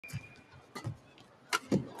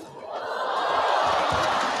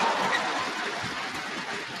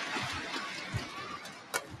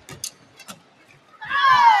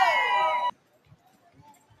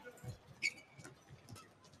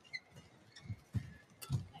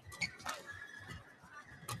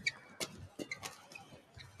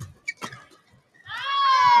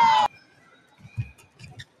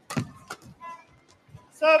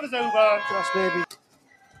Serve is over. Just maybe.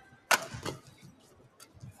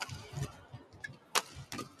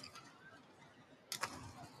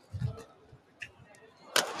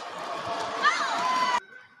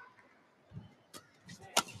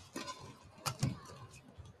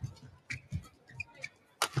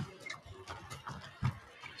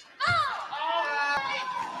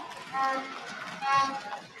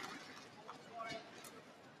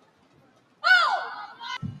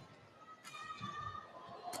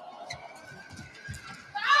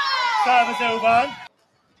 Serve is over.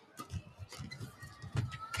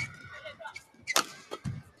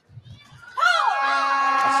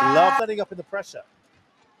 I love setting up in the pressure.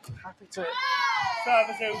 Happy to. Serve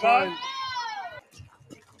is over.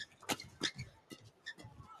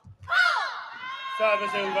 Serve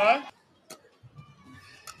is over.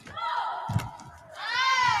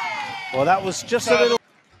 Well, that was just a little.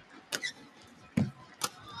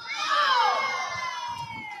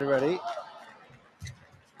 Ready?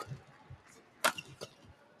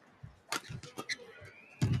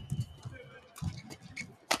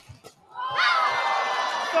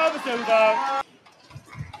 Serve is over.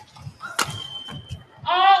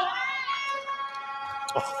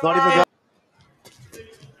 Oh, not even going.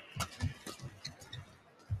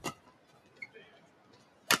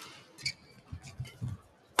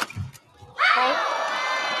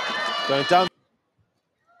 Going down.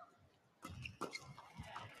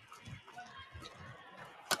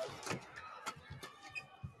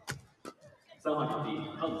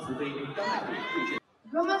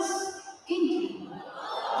 Romas Indy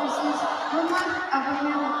versus Roman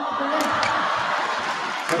Abraham Belén.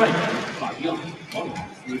 裁判员马里奥·毛里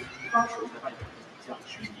斯发球裁判员将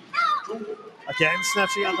询以中国。 Again,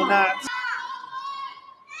 snatching at the net.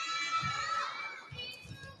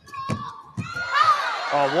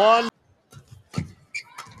 Oh, one.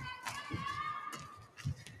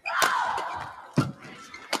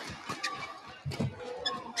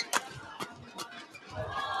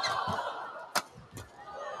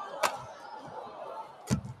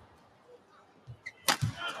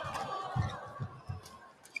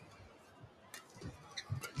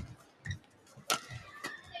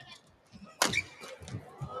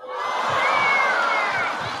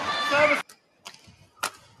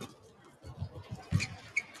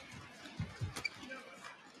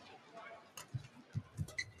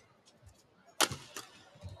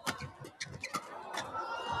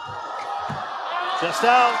 Just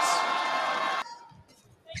out.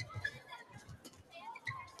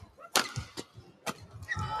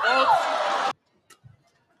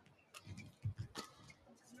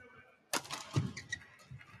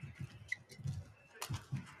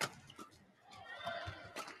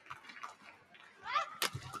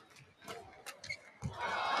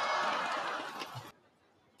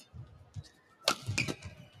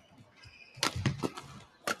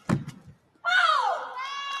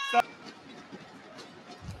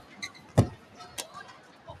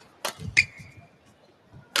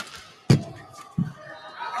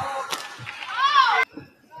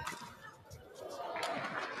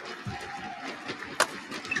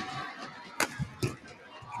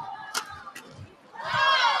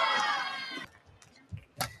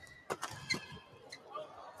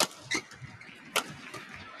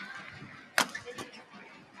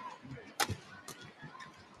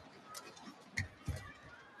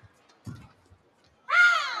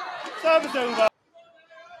 Serve is over.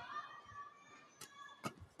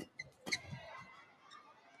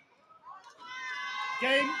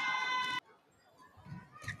 Game.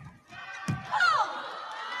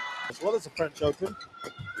 As well as the French Open,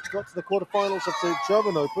 got to the quarterfinals of the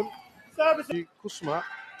German Open. Serve is Kusma.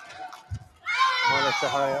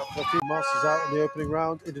 A few Masters out in the opening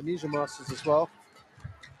round, Indonesia Masters as well.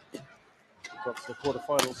 Got to the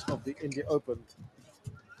quarterfinals of the India Open.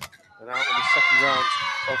 And out in the second round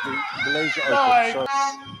of the Malaysia Open. So,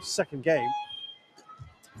 second game,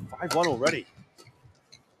 5-1 already.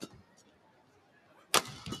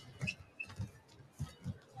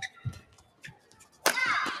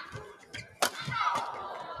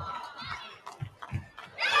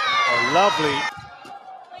 Oh, lovely.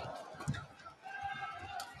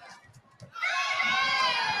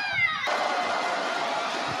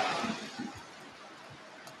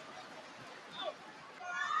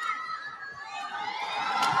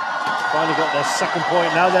 Finally got their second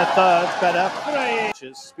point, now their third, better.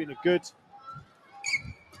 It's been a good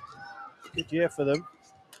year for them.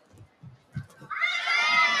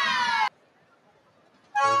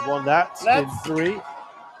 They've won that in 3.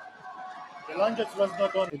 The longest was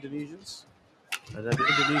not on Indonesians. And then the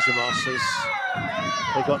Indonesia Masters,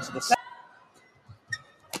 they got to the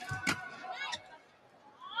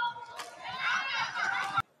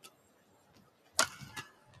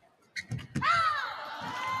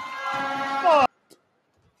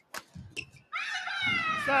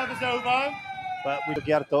Service over. But we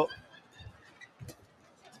Ghiarto.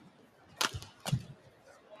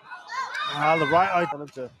 The right eye. Tell him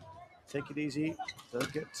to take it easy.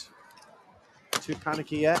 Don't get too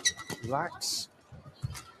panicky yet. Relax.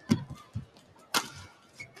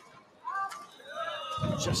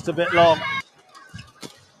 Just a bit long.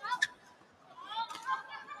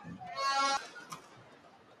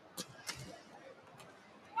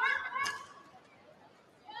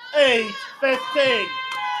 Eight, 15.4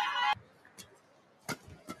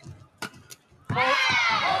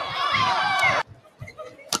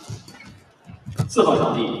号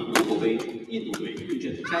场地由后卫印度队对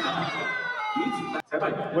阵加拿大队，女子裁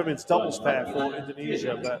判员 Women's doubles pair for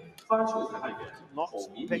Indonesia, but 发球裁判员 not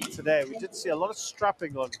孔明 picked 丽。 today. We did see a lot of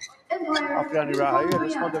strapping on Empire Afriani Rahayu. I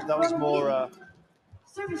just Korea wonder if that was from more India.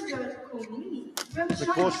 Service judge Ko Mingyi from China.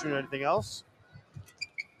 precautionary or anything else.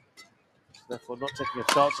 Therefore, not taking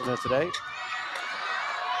a chance on her today.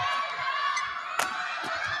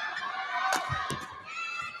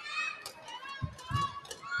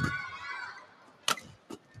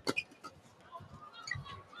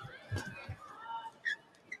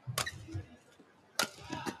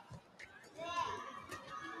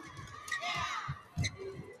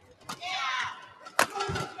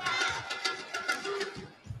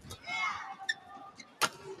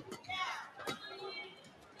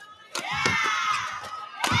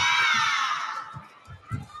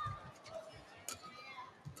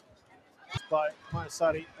 By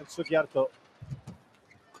Mayasari and Sugiarto.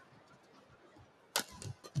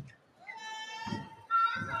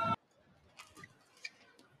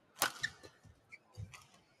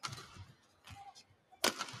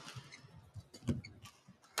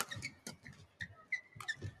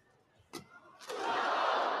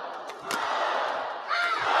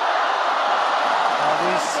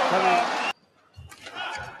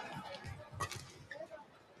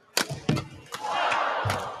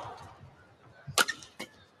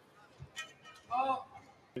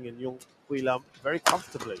 In YEUNG very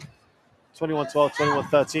comfortably. 21-12,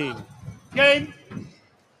 21-13. Game.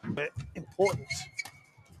 Important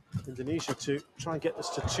Indonesia to try and get this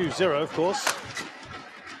to 2-0, of course.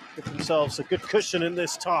 Give themselves a good cushion in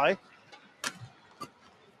this tie.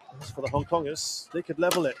 As for the Hong Kongers, they could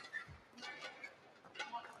level it.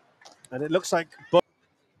 And it looks like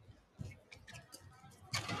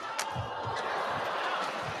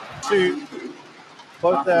to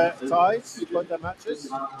both their ties, both their matches.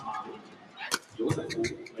 Court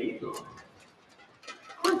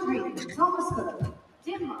 3, Thomas Cook,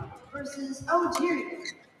 Denmark versus Algeria.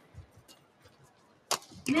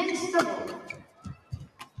 Men's double.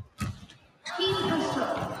 Team Castro.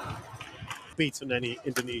 Beaten any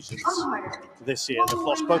Indonesians Umpire. this year. They've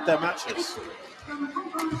lost both their matches. From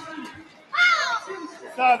Hong Kong.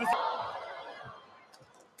 Service.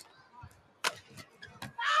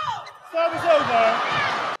 Service over.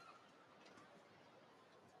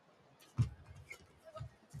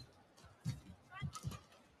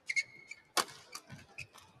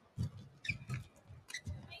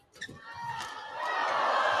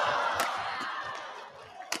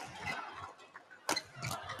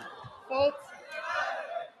 Fault.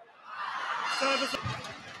 Service.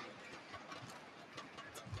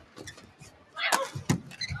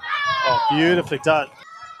 Oh, beautifully done.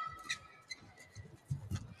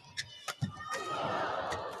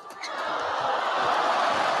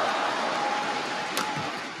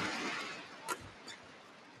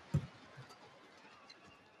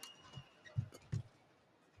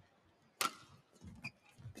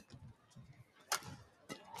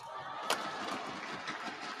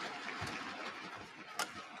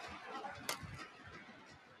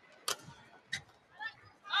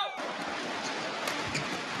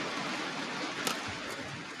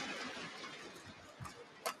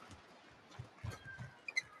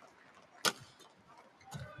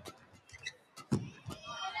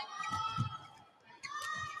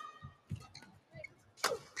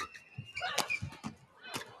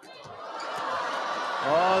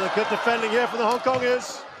 Oh, the good defending here from the Hong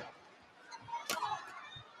Kongers.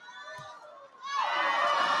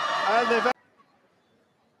 And they've...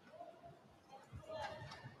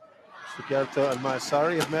 Sugiarto and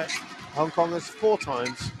Mayasari have met Hong Kongers 4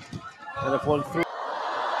 times and have won 3.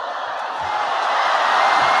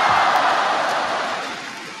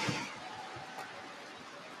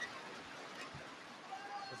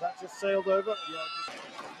 Has that just sailed over? Yeah,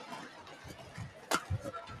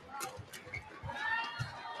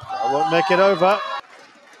 I won't make it over.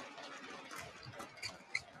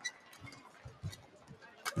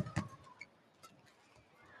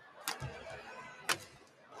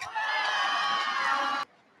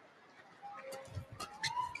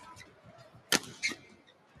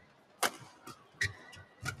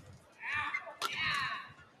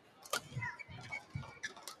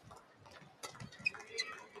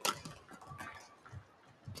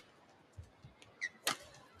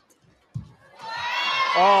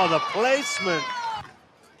 Oh, the placement.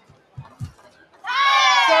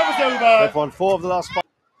 Service over. They've won 4 of the last 5.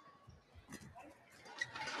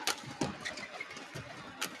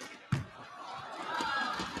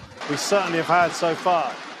 We certainly have had so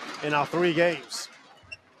far in our 3 games.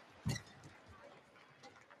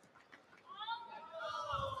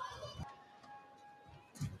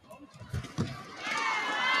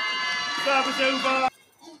 Service over.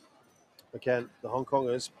 Again, the Hong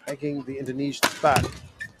Kongers pegging the Indonesians back.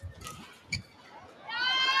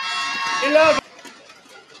 11.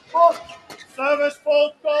 Fault. Service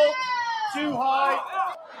fault goal. Too high.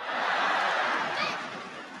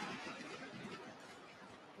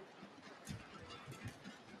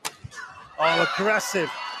 Oh, aggressive,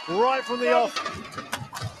 right from the off.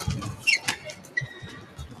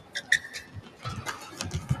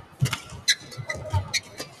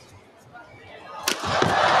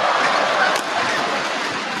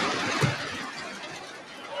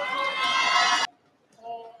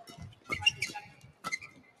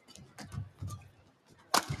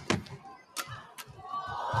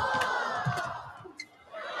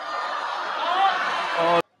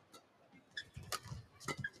 Oh.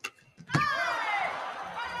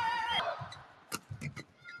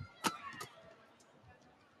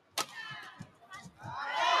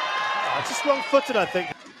 Just wrong-footed, I think.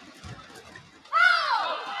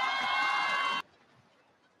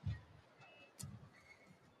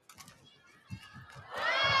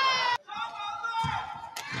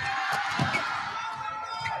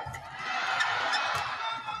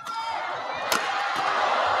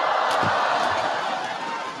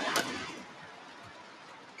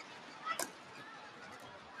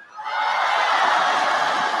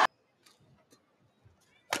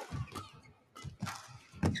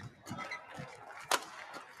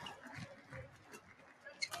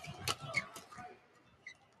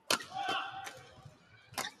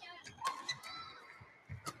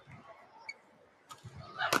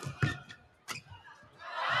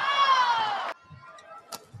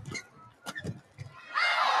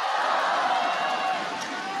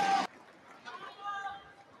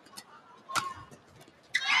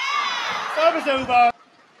 Service over.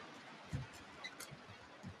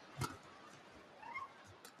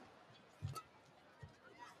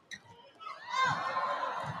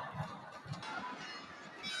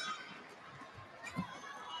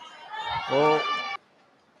 Oh.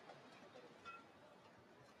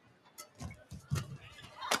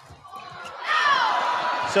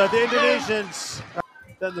 So the Indonesians,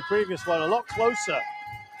 than the previous one, a lot closer.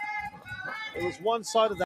 It was one-sided.